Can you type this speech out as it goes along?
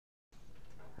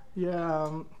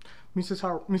Yeah, Mr.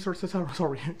 Cesaro,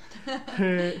 sorry.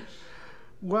 Uh,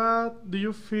 what do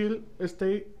you feel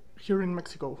stay here in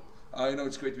Mexico?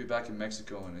 It's great to be back in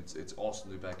Mexico, and it's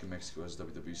awesome to be back in Mexico as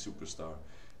WWE superstar.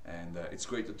 And it's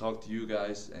great to talk to you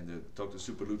guys and to talk to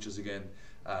Super Luchas again.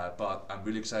 But I'm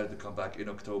really excited to come back in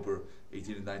October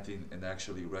 18 and 19 and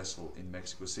actually wrestle in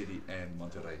Mexico City and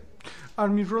Monterrey.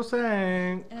 And Miss Rosa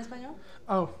and... ¿En español?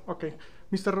 Oh, okay.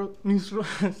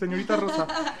 Señorita Rosa,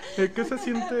 qué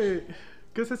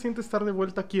se siente estar de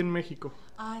vuelta aquí en México?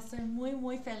 Estoy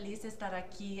muy feliz de estar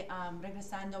aquí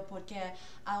regresando porque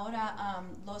ahora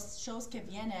los shows que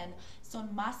vienen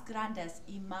son más grandes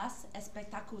y más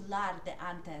espectacular de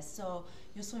antes. So,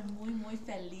 yo soy muy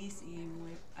feliz y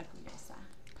muy orgullosa.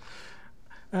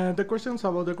 The questions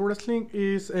about the wrestling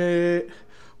is,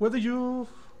 what's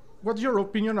your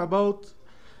opinion about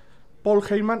Paul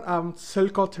Heyman and Cell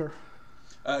Cutter?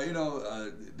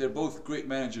 They're both great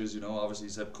managers. Obviously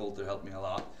Zeb Coulter helped me a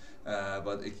lot,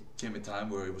 but it came a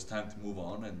time where it was time to move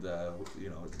on. And I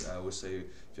always say,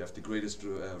 if you have the greatest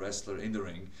wrestler in the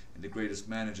ring and the greatest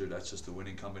manager, that's just a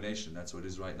winning combination. That's what it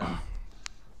is right now.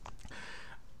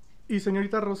 Y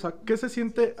señorita Rosa, ¿qué se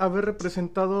siente haber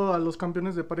representado a los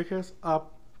campeones de parejas a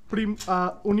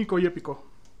Único y Épico?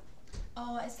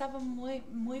 Estaba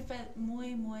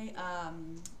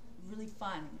really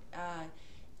fun.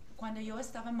 Cuando yo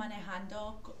estaba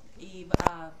manejando y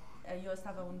yo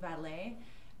estaba un valet,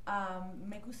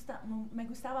 me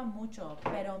gustaba mucho,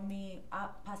 pero mi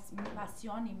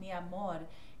pasión y mi amor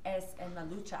es en la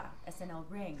lucha, es en el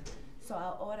ring. So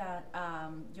ahora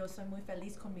yo soy muy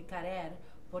feliz con mi carrera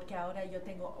porque ahora yo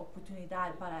tengo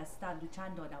oportunidad para estar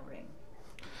luchando en el ring.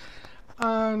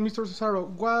 And Mr. Cesaro,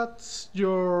 what's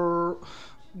your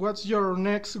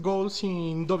next goals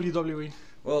in WWE?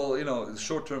 Well, the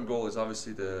short-term goal is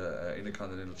obviously the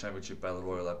Intercontinental Championship Battle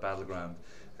Royal at Battleground,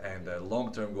 and the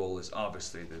long-term goal is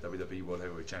obviously the WWE World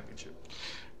Heavyweight Championship.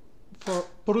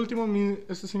 Por último,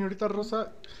 señorita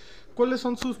Rosa, ¿cuáles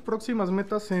son sus próximas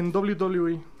metas en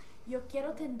WWE? Yo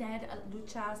quiero tener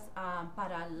luchas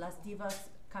para las divas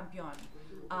campeón.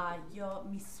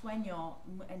 Mi sueño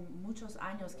en muchos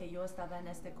años que yo estaba en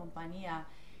esta compañía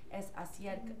es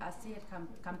hacer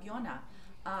campeona.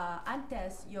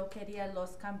 Antes yo quería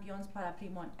los campeones para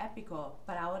Primo Épico,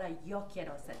 pero ahora yo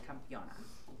quiero ser campeona.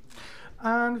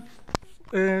 And,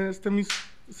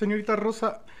 señorita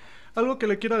Rosa, ¿algo que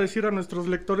le quiera decir a nuestros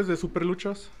lectores de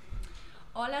Superluchas?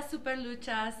 Hola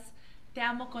Superluchas, te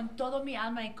amo con todo mi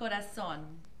alma y corazón.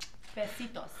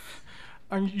 Besitos.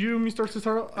 And you, Mr.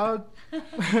 Cesaro,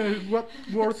 what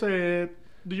words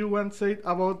do you want to say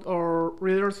about our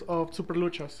readers of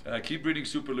Superluchas? Keep reading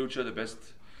Super Lucha, the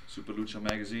best Super Lucha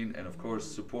magazine, and of course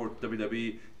support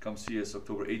WWE. Come see us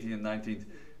October 18th and 19th,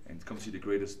 and come see the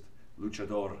greatest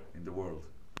luchador in the world,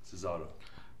 Cesaro.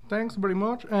 Thanks very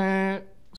much.